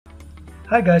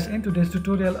Hi guys, in today's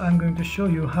tutorial I'm going to show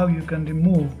you how you can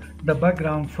remove the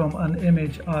background from an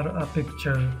image or a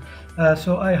picture.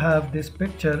 So I have this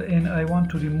picture and I want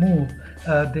to remove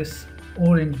this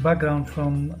orange background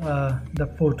from the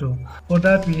photo. For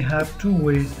that we have two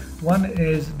ways. One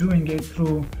is doing it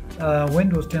through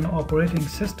Windows 10 operating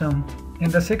system,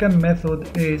 and the second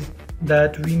method is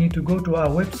that we need to go to our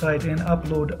website and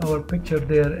upload our picture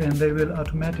there, and they will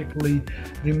automatically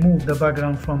remove the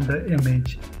background from the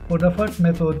image. For the first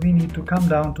method, we need to come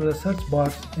down to the search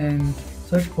box and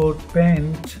search for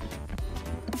Paint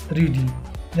 3D.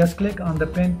 Just click on the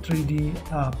Paint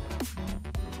 3D app.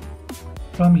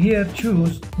 From here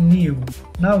choose New.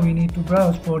 Now we need to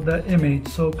browse for the image,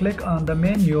 so click on the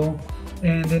menu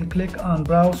and then click on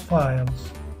Browse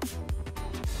Files.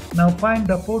 Now find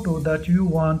the photo that you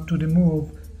want to remove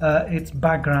its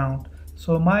background.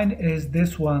 So mine is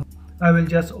this one. I will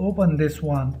just open this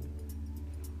one.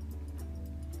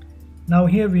 Now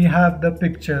here we have the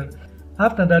picture.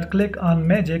 After that, click on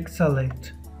Magic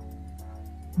Select.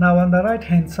 Now on the right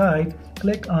hand side,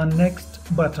 click on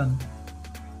Next button.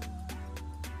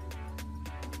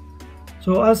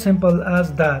 So as simple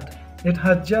as that. It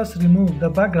has just removed the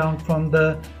background from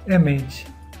the image.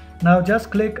 Now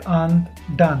just click on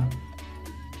Done.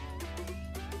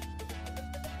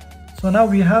 So now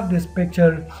we have this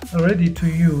picture ready to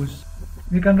use.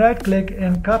 We can right click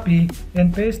and copy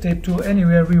and paste it to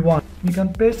anywhere we want. We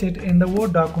can paste it in the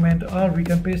Word document or we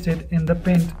can paste it in the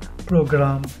Paint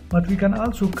program. But we can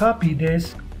also copy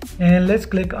this, and let's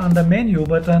click on the menu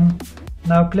button.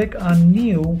 Now click on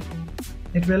New.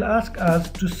 It will ask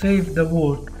us to save the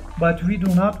work, but we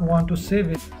do not want to save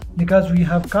it because we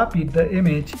have copied the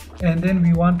image and then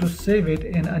we want to save it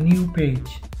in a new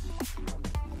page.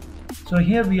 So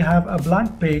here we have a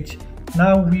blank page.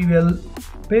 Now we will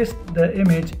paste the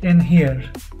image in here.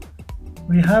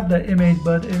 We have the image,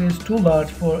 but it is too large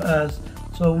for us,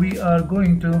 so we are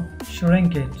going to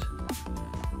shrink it.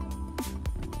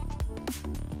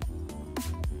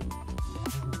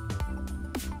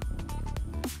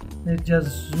 Let's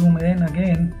just zoom in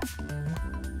again.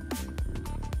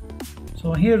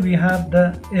 So here we have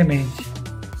the image.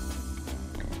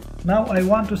 Now I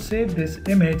want to save this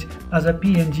image as a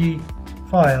PNG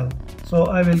file. So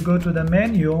I will go to the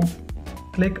menu,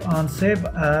 click on Save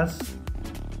As,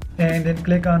 and then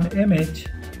click on Image.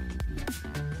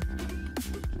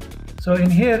 So in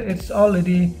here it's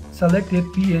already selected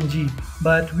PNG,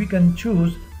 but we can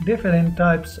choose different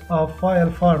types of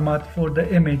file format for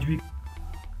the image.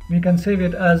 We can save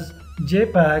it as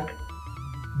JPEG,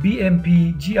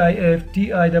 BMP, GIF,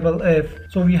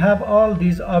 TIFF. So we have all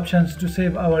these options to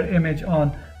save our image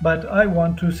on, but I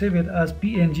want to save it as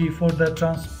PNG for the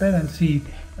transparency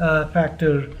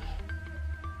factor.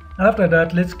 After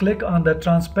that, let's click on the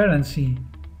transparency.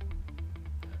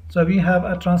 So we have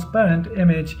a transparent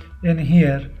image in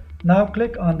here. Now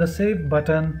click on the Save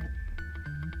button.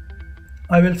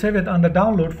 I will save it on the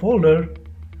download folder.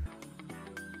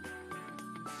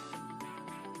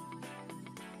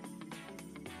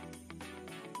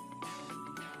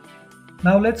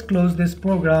 Now let's close this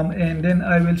program and then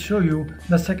I will show you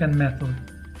the second method.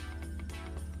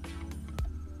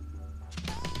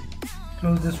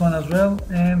 Close this one as well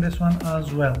and this one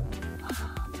as well.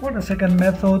 For the second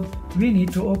method, we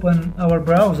need to open our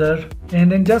browser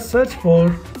and then just search for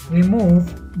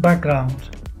Remove Background.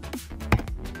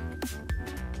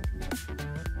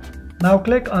 Now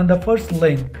click on the first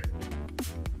link.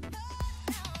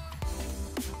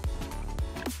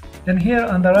 And here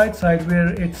on the right side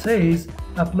where it says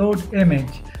Upload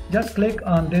Image, just click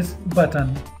on this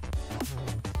button.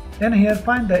 And here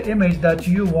find the image that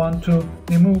you want to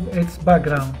remove its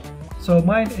background. So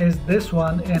mine is this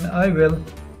one and I will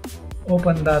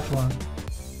open that one.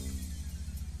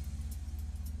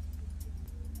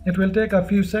 It will take a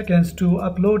few seconds to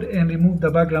upload and remove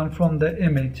the background from the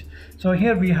image. So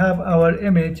here we have our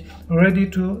image ready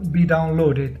to be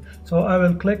downloaded. So I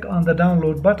will click on the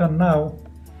download button now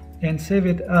and save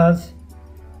it as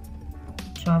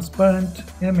transparent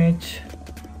image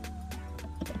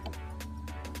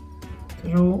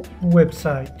through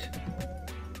website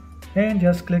and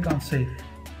just click on Save.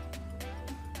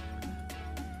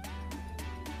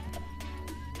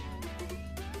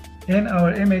 And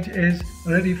our image is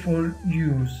ready for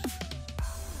use.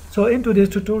 So in today's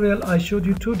tutorial I showed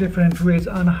you two different ways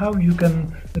on how you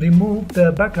can remove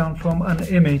the background from an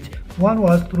image. One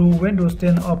was through Windows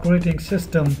 10 operating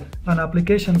system, an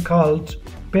application called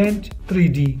Paint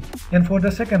 3D. And for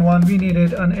the second one we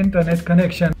needed an internet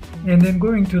connection and then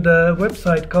going to the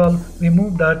website called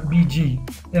remove.bg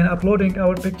and uploading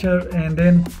our picture and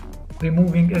then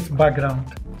removing its background.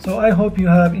 So I hope you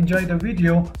have enjoyed the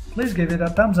video. Please give it a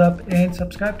thumbs up and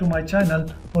subscribe to my channel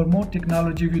for more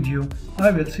technology video.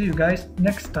 I will see you guys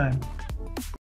next time.